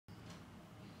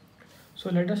So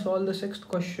let us solve the sixth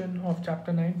question of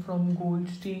chapter 9 from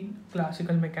Goldstein,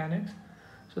 Classical Mechanics.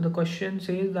 So the question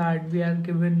says that we are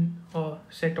given a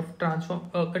set of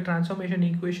transformation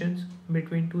equations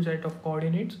between two sets of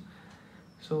coordinates.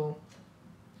 So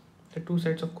the two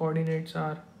sets of coordinates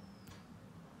are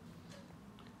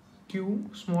q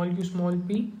small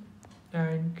p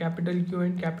and capital Q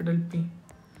and capital P,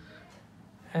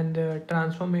 and the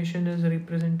transformation is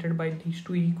represented by these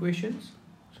two equations.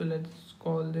 So let's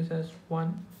call this as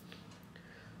 1.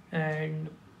 And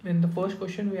in the first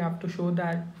question we have to show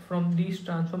that from these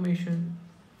transformation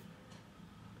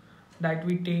that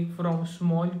we take from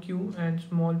small q and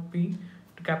small p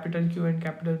to capital Q and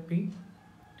capital P,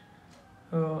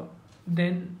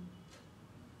 then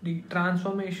the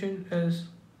transformation is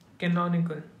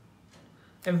canonical.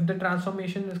 If the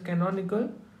transformation is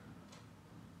canonical,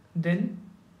 then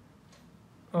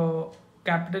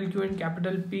capital Q and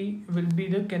capital P will be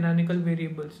the canonical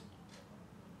variables.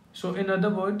 So in other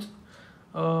words,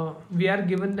 we are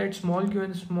given that small q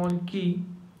and small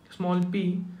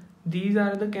p, these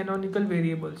are the canonical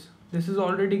variables. This is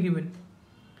already given,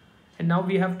 and now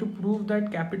we have to prove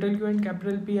that capital Q and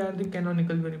capital P are the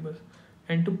canonical variables.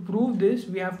 And to prove this,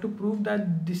 we have to prove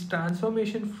that this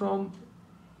transformation from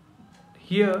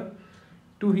here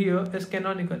to here is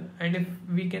canonical. And if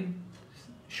we can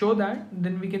show that,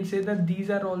 then we can say that these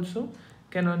are also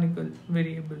canonical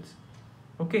variables.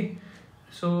 Okay,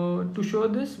 so to show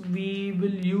this, we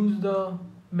will use the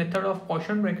method of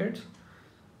Poisson brackets.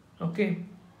 Okay,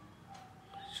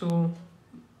 so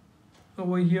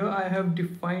over here I have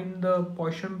defined the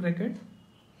Poisson bracket.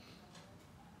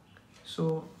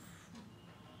 So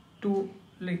to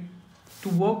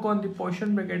work on the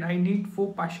Poisson bracket, I need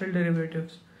 4 partial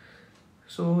derivatives.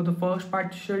 So the first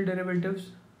partial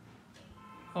derivatives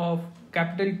of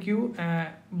capital Q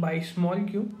by small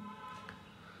q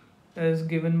is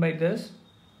given by this.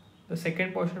 The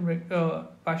second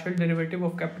partial derivative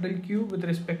of capital Q with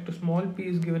respect to small p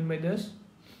is given by this.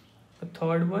 The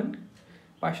third one,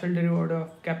 partial derivative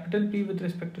of capital P with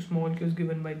respect to small q, is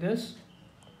given by this.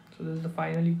 So this is the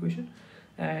final equation.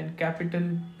 And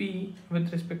capital P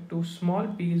with respect to small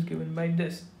p is given by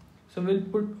this. So we'll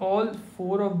put all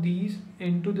 4 of these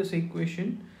into this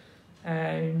equation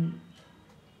and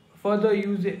further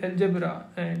use the algebra,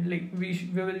 and we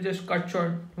will just cut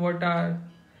short what are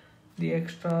the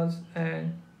extras,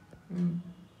 and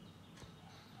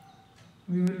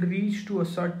we will reach to a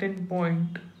certain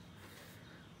point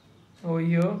over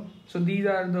here. So these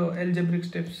are the algebraic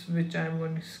steps which I am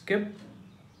going to skip.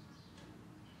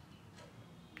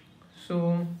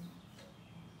 So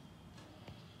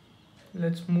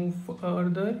let's move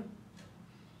further.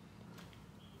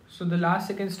 So the last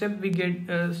second step we get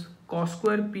is cos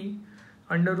square p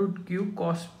under root q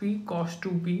cos p cos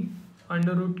 2p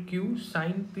under root q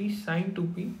sin p sin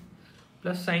 2p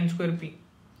plus sin square p.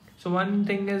 So one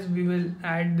thing is we will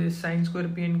add this sin square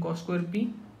p and cos square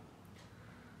p,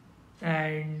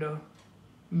 and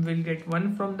we'll get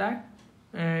 1 from that,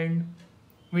 and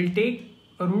we'll take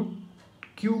a root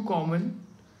q common.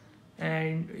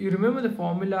 And you remember the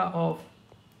formula of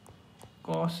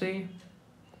cos A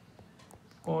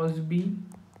cos B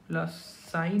plus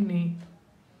sin A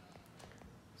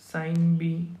sin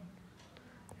B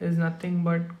is nothing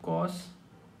but cos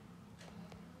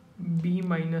B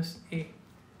minus A.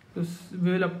 So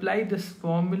we will apply this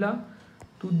formula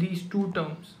to these two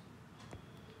terms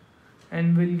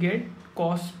and we'll get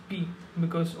cos P,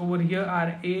 because over here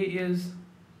our A is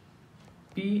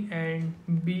P and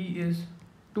B is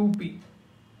 2P.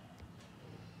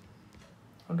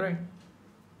 Alright,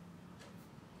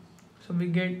 so we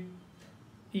get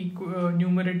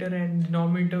numerator and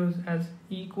denominators as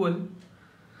equal.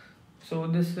 So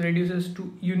this reduces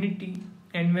to unity,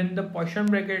 and when the Poisson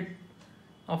bracket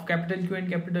of capital Q and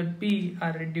capital P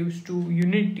are reduced to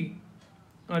unity,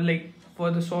 or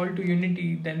further solved to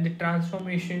unity, then the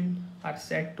transformation are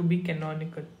said to be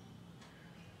canonical.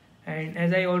 And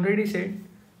as I already said,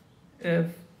 if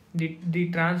the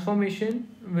transformation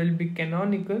will be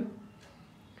canonical,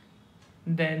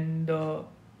 then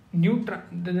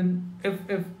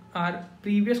if our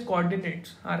previous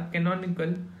coordinates are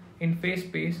canonical in phase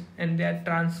space and they are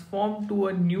transformed to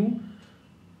a new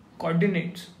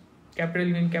coordinates capital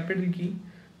Q and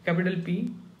capital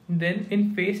P, then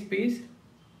in phase space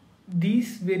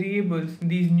these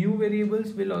new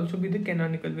variables will also be the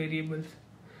canonical variables.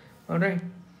 Alright,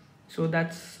 so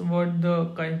that's what the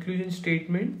conclusion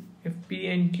statement. If P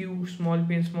and Q, small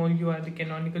p and small q, are the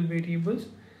canonical variables,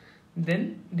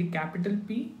 then the capital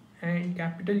P and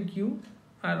capital Q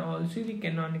are also the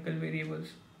canonical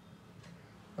variables.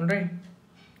 Alright,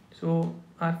 so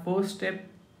our first step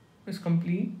is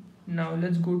complete. Now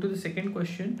let's go to the second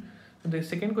question. The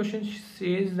second question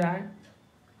says that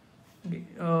okay,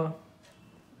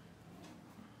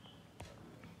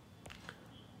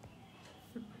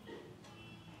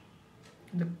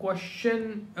 the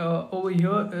question over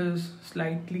here is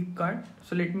slightly cut,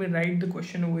 so let me write the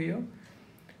question over here.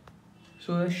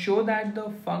 So show that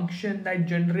the function that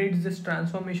generates this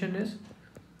transformation is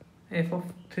f of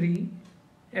 3.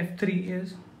 f3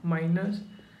 is minus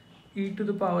e to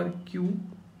the power q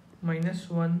minus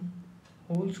 1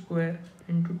 whole square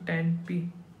into 10p.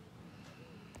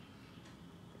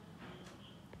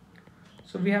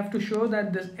 So we have to show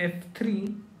that this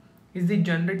f3 is the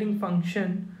generating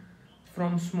function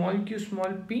from small q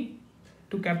small p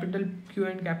to capital Q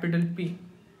and capital P.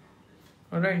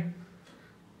 Alright.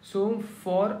 So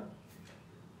for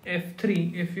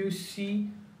f3, if you see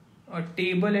a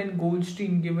table in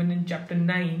Goldstein given in chapter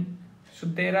 9, so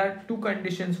there are two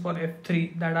conditions for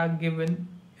f3 that are given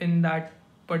in that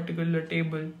particular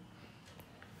table.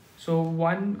 So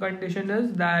one condition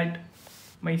is that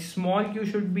my small q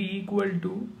should be equal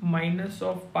to minus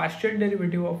of partial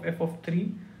derivative of f of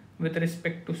 3 with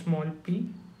respect to small p,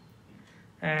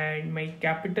 and my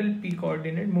capital P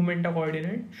coordinate, momenta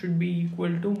coordinate, should be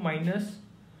equal to minus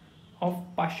of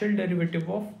partial derivative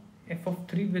of f of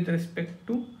 3 with respect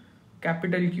to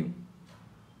capital Q.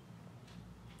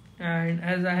 And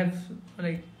as I have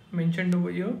mentioned over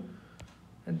here,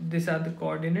 these are the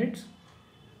coordinates.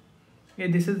 Yeah,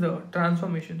 this is the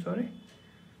transformation, sorry.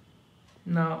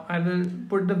 Now I will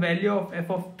put the value of f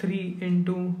of 3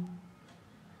 into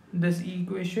this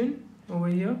equation over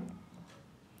here,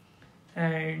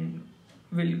 and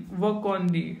we'll work on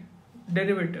the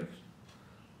derivatives,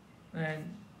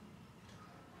 and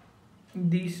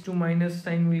these two minus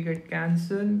sign will get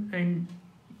cancelled, and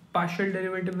partial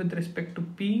derivative with respect to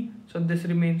p, so this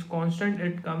remains constant,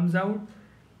 it comes out.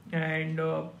 And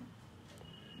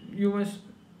you must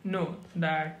know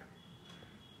that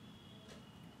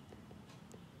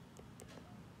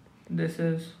this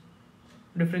is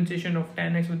differentiation of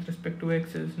tan x with respect to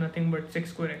x is nothing but sec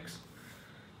square x.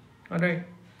 Alright,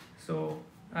 so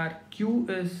our q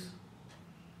is,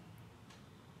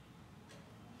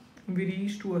 we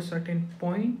reach to a certain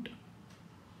point,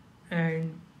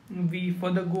 and we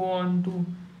further go on to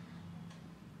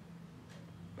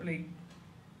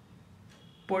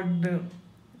put the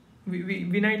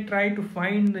when I try to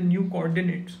find the new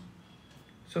coordinates,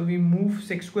 so we move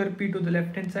sec square p to the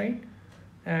left hand side,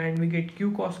 and we get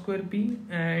q cos square p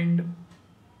and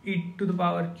e to the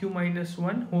power q minus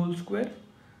 1 whole square,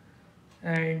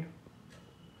 and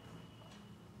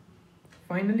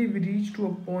finally we reach to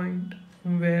a point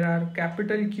where our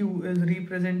capital Q is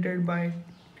represented by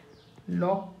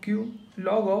log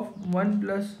of 1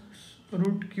 plus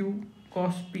root q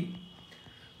cos p.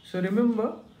 So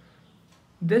remember,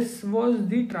 this was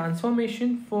the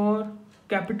transformation for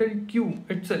capital Q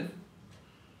itself.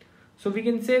 So we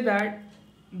can say that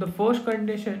the first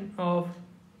condition of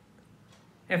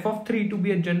f of 3 to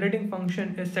be a generating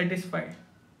function is satisfied.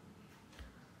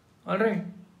 Alright,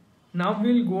 now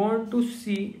we'll go on to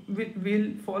see,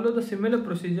 we'll follow the similar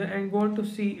procedure and go on to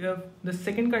see if the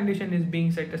second condition is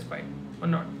being satisfied or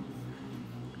not.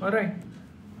 Alright,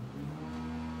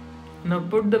 now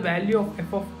put the value of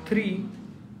f of 3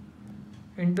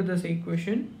 into this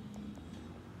equation,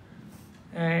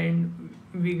 and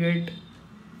we get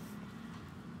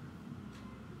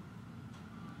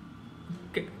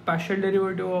partial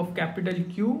derivative of capital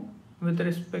Q with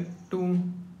respect to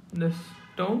this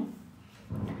term,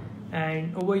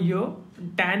 and over here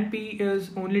tan P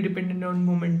is only dependent on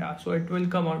momenta, so it will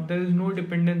come out, there is no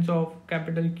dependence of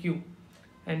capital Q.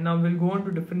 And now we'll go on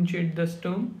to differentiate this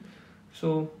term.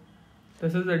 So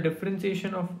this is the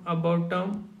differentiation of above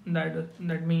term,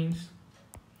 that means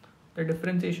the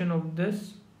differentiation of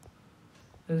this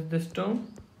is this term.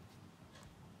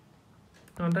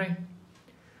 Alright,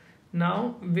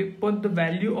 now we put the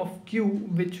value of Q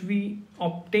which we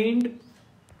obtained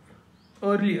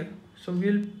earlier, so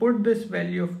we'll put this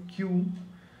value of Q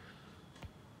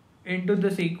into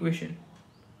this equation,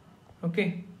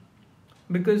 okay,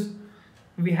 because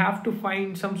we have to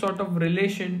find some sort of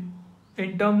relation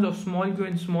in terms of small q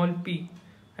and small p,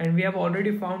 and we have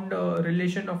already found a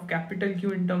relation of capital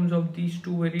Q in terms of these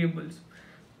two variables.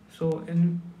 So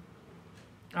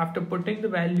after putting the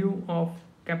value of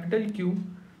capital Q,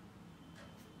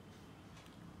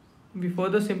 we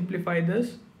further simplify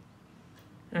this,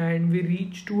 and we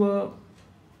reach to a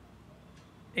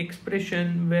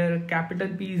expression where capital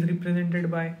P is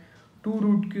represented by 2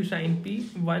 root q sin p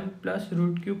 1 plus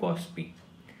root q cos p.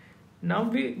 Now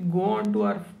we go on to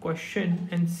our question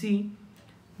and see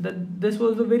that this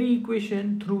was the very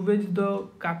equation through which the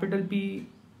capital P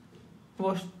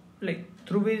was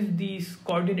through which these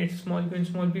coordinates small q and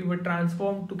small p were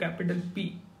transformed to capital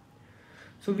P.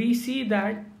 So we see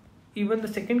that even the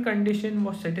second condition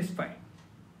was satisfied.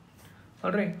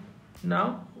 Alright,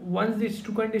 now once these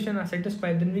two conditions are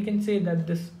satisfied, then we can say that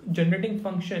this generating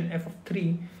function f of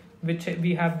 3, which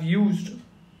we have used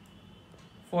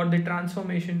for the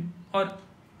transformation, or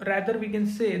rather we can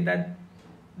say that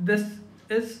this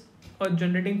is a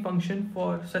generating function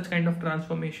for such kind of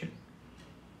transformation.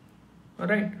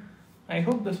 Alright, I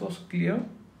hope this was clear.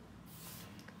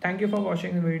 Thank you for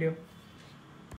watching the video.